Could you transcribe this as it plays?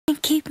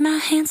keep my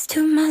hands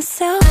to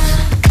myself.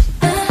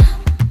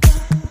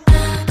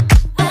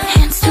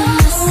 Hands to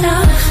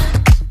myself.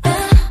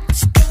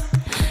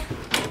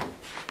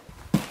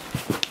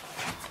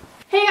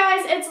 Hey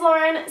guys, it's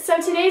Lauren.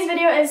 So today's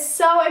video is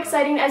so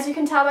exciting, as you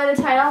can tell by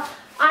the title.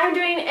 I'm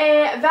doing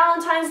a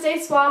Valentine's Day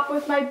swap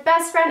with my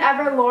best friend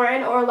ever,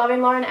 Lauren, or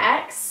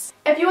Lovinglaurenx.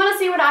 If you want to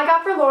see what I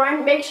got for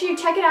Lauren, make sure you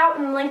check it out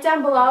in the link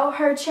down below.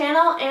 Her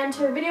channel and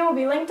her video will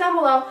be linked down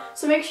below,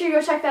 so make sure you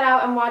go check that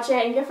out and watch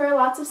it and give her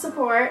lots of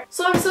support.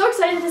 So I'm so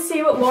excited to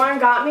see what Lauren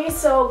got me,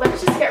 so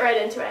let's just get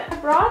right into it. I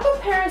brought up a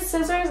pair of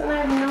scissors and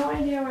I have no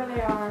idea where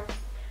they are.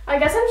 I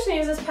guess I'm just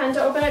going to use this pen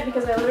to open it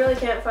because I literally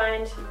can't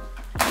find...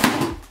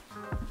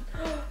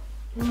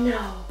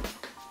 No.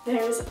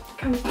 There's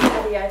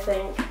confetti, I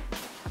think.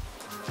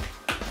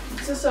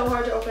 This is so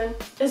hard to open,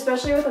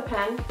 especially with a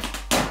pen.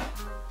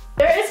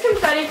 There is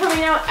confetti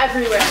coming out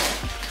everywhere.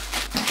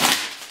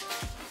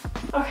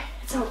 Okay,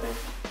 it's open.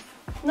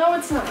 No,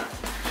 it's not.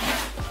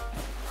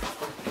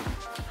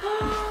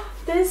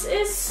 This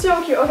is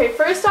so cute. Okay,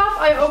 first off,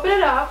 I open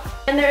it up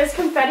and there is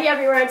confetti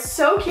everywhere. It's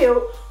so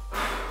cute.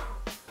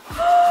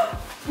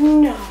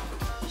 No,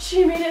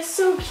 she made it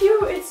so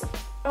cute. It's,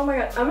 oh my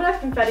god, I'm gonna have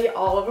confetti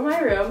all over my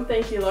room.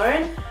 Thank you,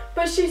 Lauren.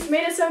 But she's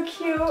made it so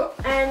cute,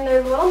 and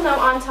there's a little note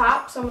on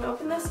top, so I'm gonna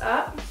open this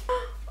up.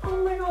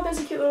 Oh my god, there's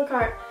a cute little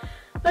card.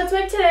 Let's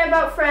make today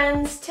about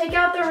friends. Take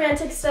out the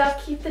romantic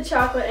stuff, keep the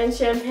chocolate and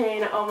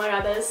champagne. Oh my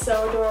god, that is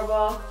so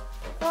adorable.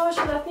 Oh,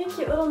 she left me a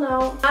cute little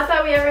note. Not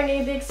that we ever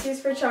need the excuse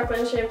for chocolate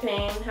and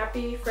champagne.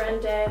 Happy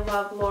friend day,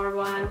 love Laura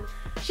 1.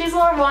 She's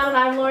Laura 1 and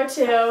I'm Laura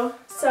 2.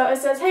 So it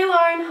says, hey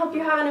Lauren, hope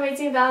you have an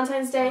amazing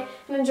Valentine's Day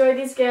and enjoy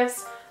these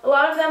gifts. A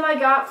lot of them I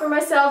got for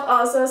myself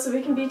also, so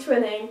we can be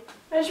twinning.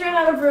 I just ran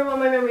out of room on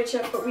my memory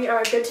chip, but we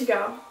are good to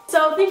go.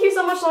 So thank you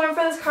so much, Lauren,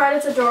 for this card.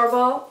 It's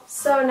adorable.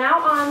 So now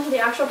on to the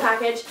actual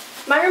package.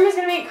 My room is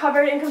going to be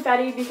covered in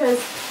confetti because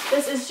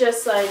this is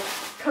just like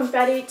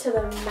confetti to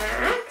the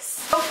max.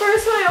 So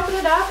first, when I open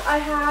it up, I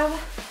have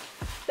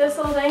this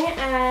little thing,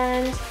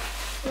 and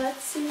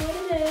let's see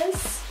what it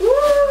is.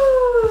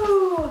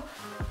 Woo!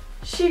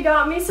 She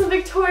got me some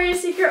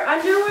Victoria's Secret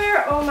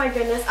underwear. Oh my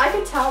goodness. I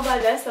could tell by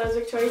this that it was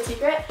Victoria's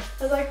Secret.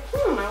 I was like,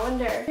 I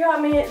wonder. She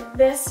got me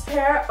this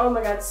pair. Oh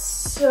my god,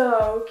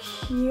 so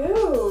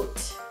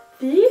cute.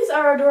 These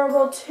are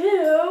adorable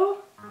too.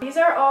 These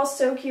are all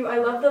so cute. I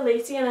love the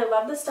lacy and I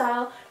love the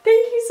style.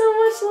 Thank you so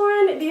much,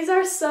 Lauren. These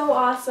are so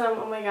awesome.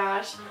 Oh my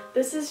gosh.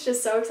 This is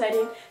just so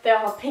exciting. They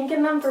all have pink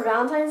in them for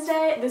Valentine's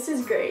Day. This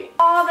is great.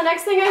 Oh, the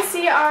next thing I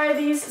see are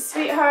these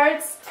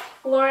sweethearts.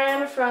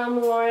 Lauren from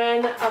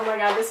Lauren. Oh my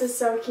god, this is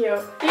so cute.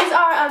 These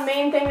are a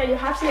main thing that you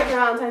have to get for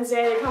Valentine's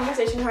Day. The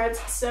conversation hearts,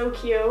 so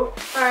cute.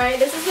 Alright,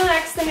 this is the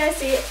next thing I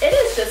see. It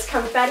is just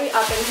confetti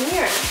up in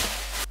here.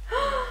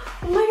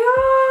 Oh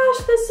my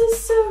gosh, this is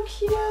so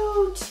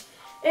cute.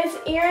 It's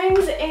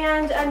earrings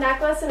and a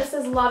necklace, and it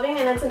says loving,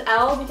 and it's an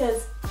L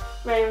because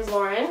my name is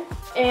Lauren.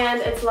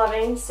 And it's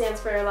loving, stands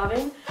for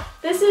loving.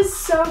 This is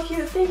so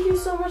cute. Thank you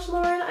so much,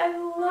 Lauren. I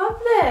love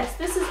this.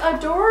 This is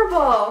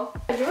adorable.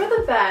 You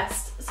are the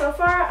best. So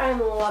far, I'm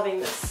loving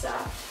this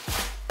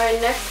stuff.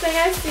 Alright, next thing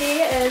I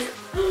see is,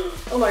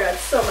 oh my god,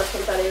 so much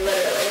confetti,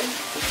 literally.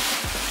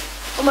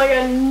 Oh my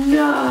god,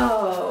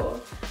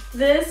 no.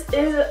 This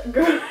is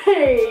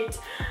great.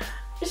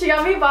 She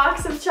got me a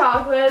box of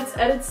chocolates,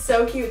 and it's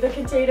so cute. The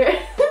container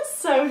is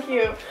so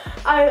cute.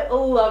 I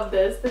love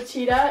this. The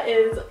cheetah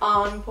is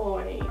on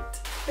point.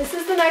 This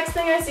is the next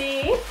thing I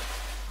see.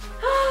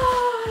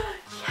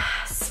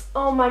 Yes.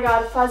 Oh my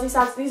god, fuzzy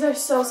socks. These are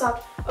so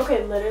soft.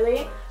 Okay,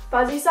 literally,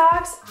 fuzzy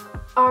socks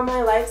are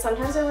my life.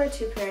 Sometimes I wear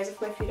 2 pairs if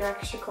my feet are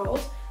extra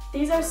cold.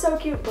 These are so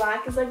cute.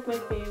 Black is like my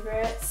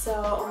favorite. So,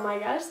 oh my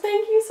gosh,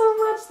 thank you so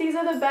much. These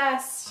are the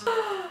best.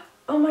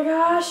 Oh my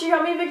gosh, she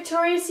got me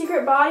Victoria's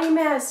Secret body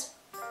mist.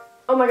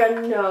 Oh my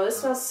god, no, this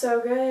smells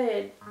so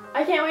good.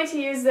 I can't wait to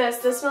use this.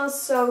 This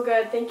smells so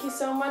good. Thank you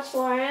so much,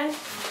 Lauren.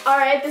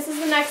 Alright, this is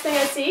the next thing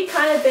I see.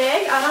 Kind of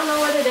big. I don't know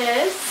what it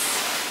is.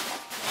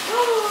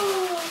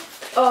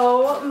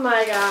 Oh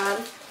my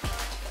god.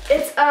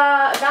 It's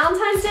a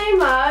Valentine's Day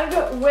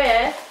mug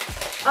with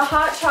a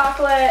hot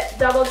chocolate,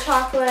 double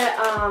chocolate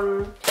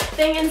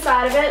thing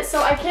inside of it.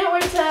 So I can't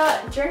wait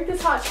to drink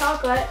this hot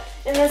chocolate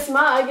in this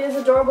mug. It is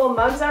adorable.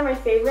 Mugs are my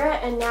favorite,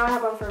 and now I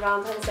have one for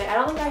Valentine's Day. I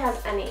don't think I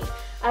have any.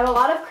 I have a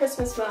lot of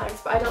Christmas mugs,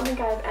 but I don't think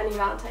I have any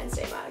Valentine's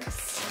Day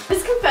mugs.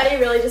 This confetti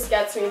really just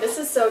gets me. This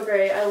is so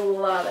great. I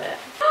love it.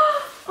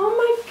 Oh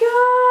my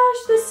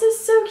gosh, this is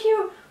so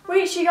cute.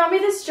 Wait, she got me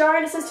this jar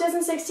and it says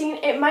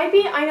 2016. It might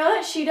be, I know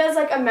that she does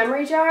like a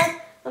memory jar.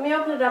 Let me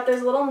open it up.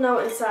 There's a little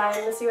note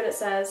inside. Let's see what it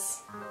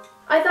says.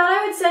 I thought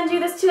I would send you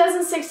this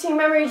 2016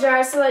 memory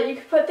jar so that you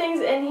could put things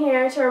in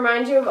here to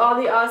remind you of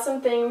all the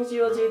awesome things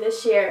you will do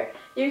this year.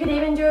 You could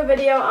even do a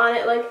video on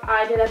it like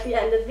I did at the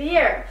end of the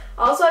year.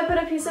 Also, I put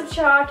a piece of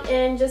chalk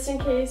in just in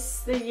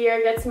case the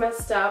year gets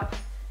messed up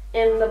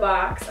in the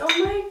box. Oh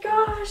my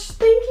gosh,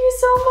 thank you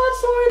so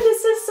much, Lauren.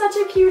 This is such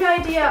a cute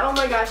idea. Oh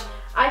my gosh,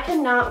 I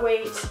cannot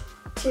wait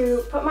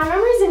to put my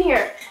memories in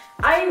here.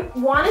 I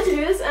wanted to do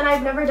this and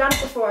I've never done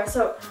it before,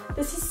 so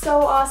this is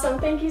so awesome.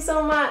 Thank you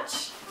so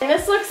much. And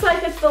this looks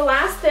like it's the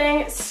last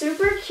thing.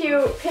 Super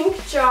cute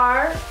pink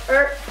jar.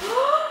 Oh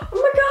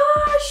my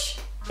gosh!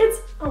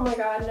 Oh my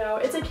god, no.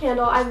 It's a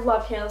candle. I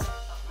love candles.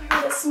 Oh my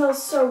god, it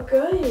smells so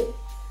good.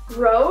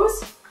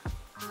 Rose?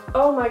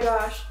 Oh my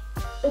gosh.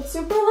 It's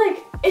super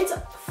like, it's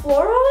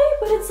florally,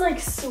 but it's like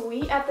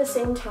sweet at the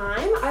same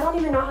time. I don't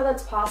even know how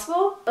that's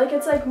possible. Like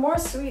it's like more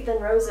sweet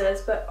than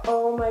roses, but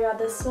oh my god,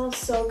 this smells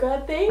so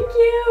good. Thank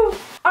you.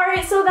 All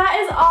right, so that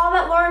is all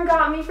that Lauren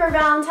got me for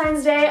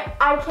Valentine's Day.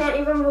 I can't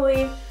even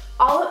believe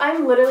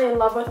I'm literally in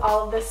love with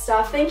all of this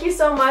stuff. Thank you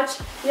so much.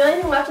 The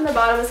only thing left in the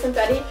bottom is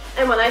confetti.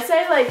 And when I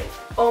say like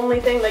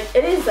only thing, like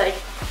it is like,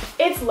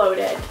 it's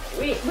loaded.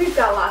 We've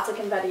got lots of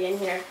confetti in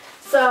here.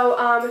 So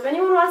if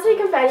anyone wants any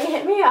confetti,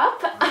 hit me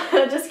up.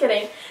 Just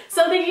kidding.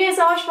 So thank you guys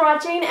so much for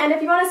watching, and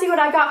if you want to see what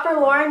I got for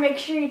Lauren, make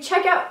sure you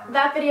check out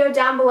that video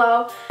down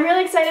below. I'm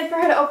really excited for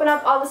her to open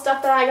up all the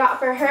stuff that I got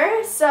for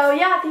her. So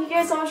yeah, thank you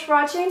guys so much for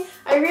watching.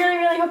 I really,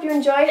 really hope you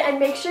enjoyed, and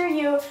make sure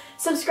you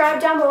subscribe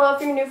down below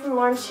if you're new from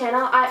Lauren's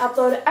channel. I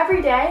upload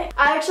every day.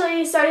 I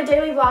actually started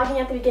daily vlogging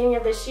at the beginning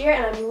of this year,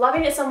 and I'm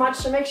loving it so much,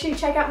 so make sure you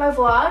check out my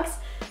vlogs.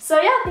 So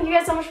yeah, thank you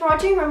guys so much for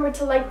watching. Remember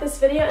to like this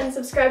video and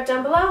subscribe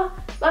down below.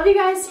 Love you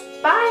guys.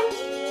 Bye!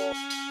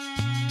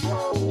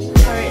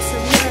 Alright, so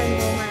we are in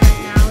Walmart right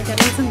now. We're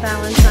getting some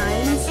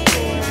Valentine's for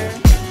our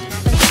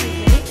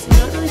teammates. I'm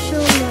not really sure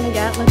what we want to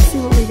get. Let's see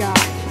what we got.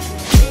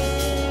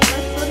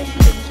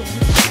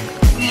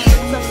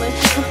 Some Lindt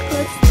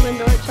chocolates,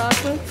 Lindor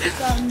chocolates.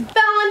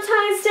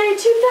 Valentine's Day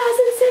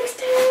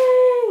 2016!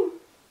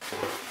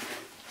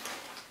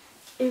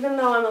 Even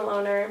though I'm a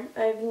loner,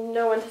 I have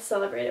no one to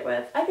celebrate it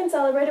with. I can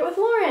celebrate it with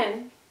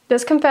Lauren.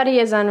 This confetti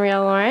is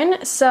unreal,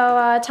 Lauren.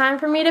 So time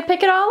for me to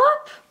pick it all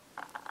up.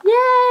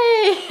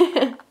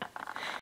 Yay!